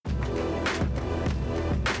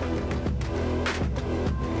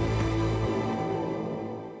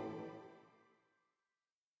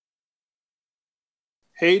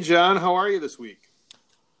Hey, John, how are you this week?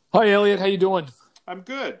 Hi, Elliot. How you doing? I'm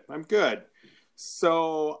good. I'm good.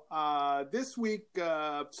 So this week,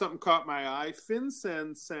 something caught my eye.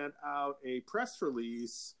 FinCEN sent out a press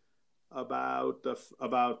release about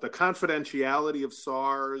the confidentiality of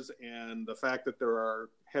SARs and the fact that there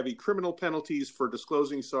are heavy criminal penalties for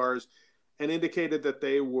disclosing SARs, and indicated that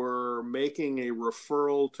they were making a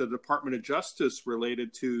referral to the Department of Justice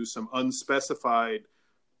related to some unspecified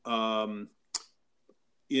um,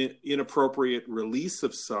 inappropriate release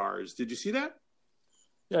of SARs. Did you see that?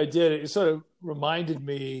 Yeah, I did. It sort of reminded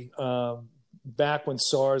me back when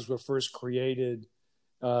SARS were first created.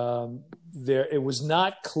 There, it was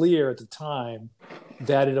not clear at the time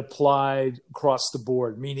that it applied across the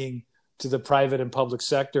board, meaning to the private and public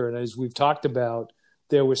sector. And as we've talked about,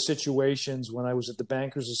 there were situations when I was at the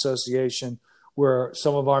Bankers Association where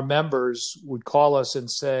some of our members would call us and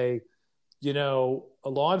say, a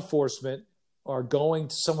law enforcement are going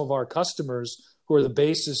to some of our customers who are the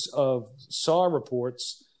basis of SAR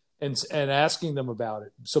reports and asking them about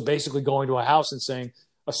it. So basically going to a house and saying,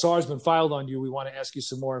 a SAR has been filed on you. We want to ask you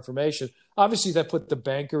some more information. Obviously, that put the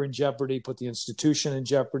banker in jeopardy, put the institution in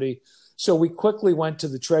jeopardy. So we quickly went to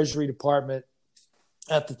the Treasury Department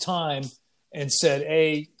at the time and said,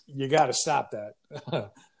 A, you got to stop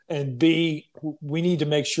that. And B, we need to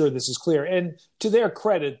make sure this is clear. And to their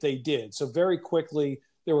credit, they did. So very quickly,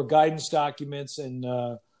 there were guidance documents and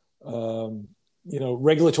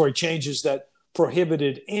regulatory changes that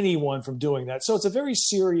prohibited anyone from doing that. So it's a very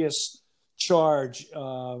serious charge,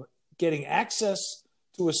 getting access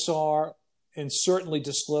to a SAR and certainly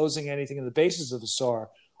disclosing anything in the basis of a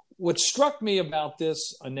SAR. What struck me about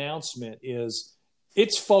this announcement is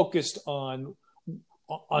it's focused on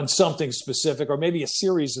something specific, or maybe a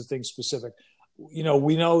series of things specific. We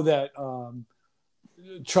know that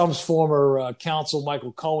Trump's former counsel,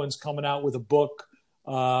 Michael Cohen's coming out with a book.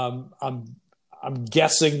 I'm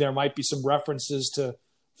guessing there might be some references to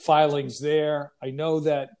filings there. I know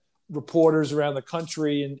that reporters around the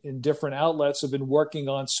country in different outlets have been working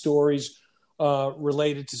on stories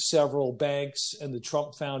related to several banks and the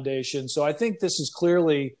Trump Foundation. So I think this is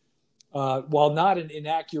clearly, while not an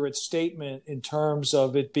inaccurate statement in terms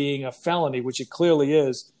of it being a felony, which it clearly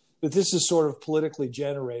is, that this is sort of politically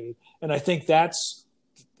generated. And I think that's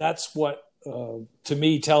what, to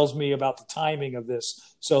me, tells me about the timing of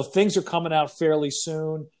this. So things are coming out fairly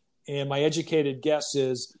soon. And my educated guess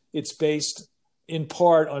is it's based in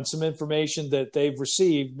part on some information that they've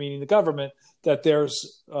received, meaning the government, that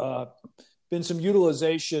there's been some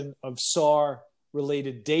utilization of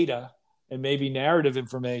SAR-related data and maybe narrative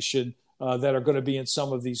information that are going to be in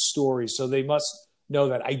some of these stories. So they must know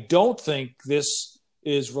that. I don't think this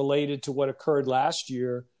is related to what occurred last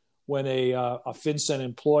year when a FinCEN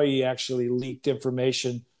employee actually leaked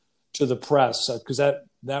information to the press, because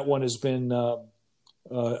that one has been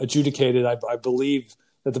adjudicated. I believe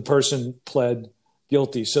that the person pled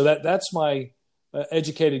guilty. So that's my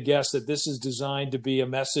educated guess, that this is designed to be a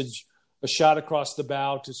message, a shot across the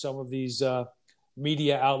bow to some of these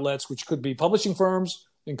media outlets, which could be publishing firms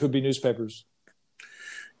and could be newspapers.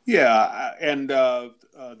 Yeah, and the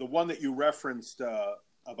one that you referenced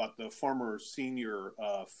about the former senior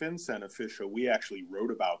FinCEN official, we actually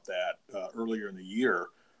wrote about that earlier in the year,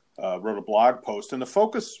 wrote a blog post. And the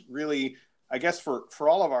focus really, I guess, for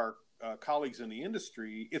all of our colleagues in the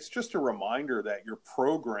industry, it's just a reminder that your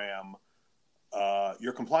program,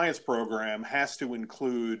 your compliance program, has to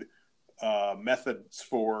include methods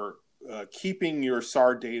for keeping your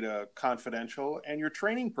SAR data confidential, and your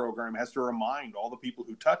training program has to remind all the people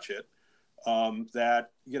who touch it that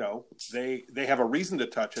they have a reason to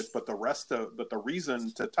touch it, but the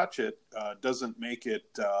reason to touch it doesn't make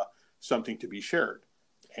it something to be shared.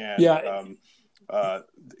 And Yeah.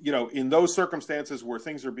 In those circumstances where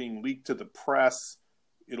things are being leaked to the press,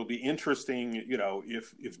 it'll be interesting,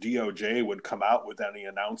 if DOJ would come out with any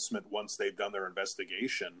announcement once they've done their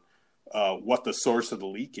investigation, what the source of the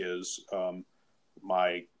leak is. To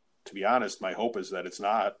be honest, my hope is that it's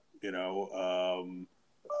not,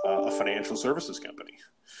 a financial services company.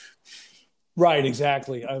 Right,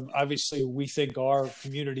 exactly. Obviously, we think our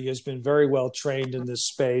community has been very well trained in this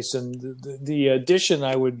space, and the addition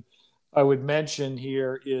I would mention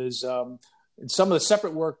here is some of the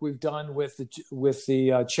separate work we've done with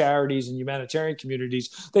the charities and humanitarian communities.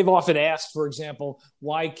 They've often asked, for example,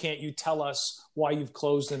 why can't you tell us why you've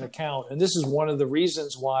closed an account? And this is one of the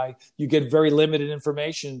reasons why you get very limited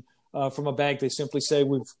information from a bank. They simply say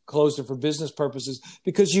we've closed it for business purposes,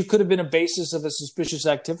 because you could have been a basis of a suspicious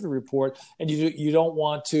activity report, and you don't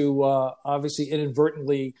want to obviously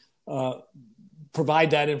inadvertently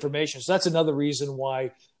provide that information. So that's another reason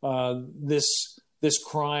why this this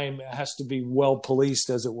crime has to be well policed,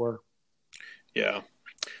 as it were. Yeah.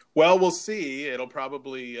 Well, we'll see. It'll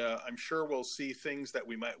probably, I'm sure we'll see things that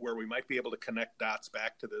we might be able to connect dots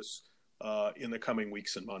back to this in the coming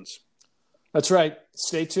weeks and months. That's right.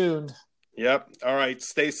 Stay tuned. Yep. All right.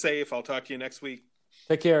 Stay safe. I'll talk to you next week.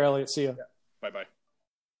 Take care, Elliot. See you. Yeah. Bye-bye.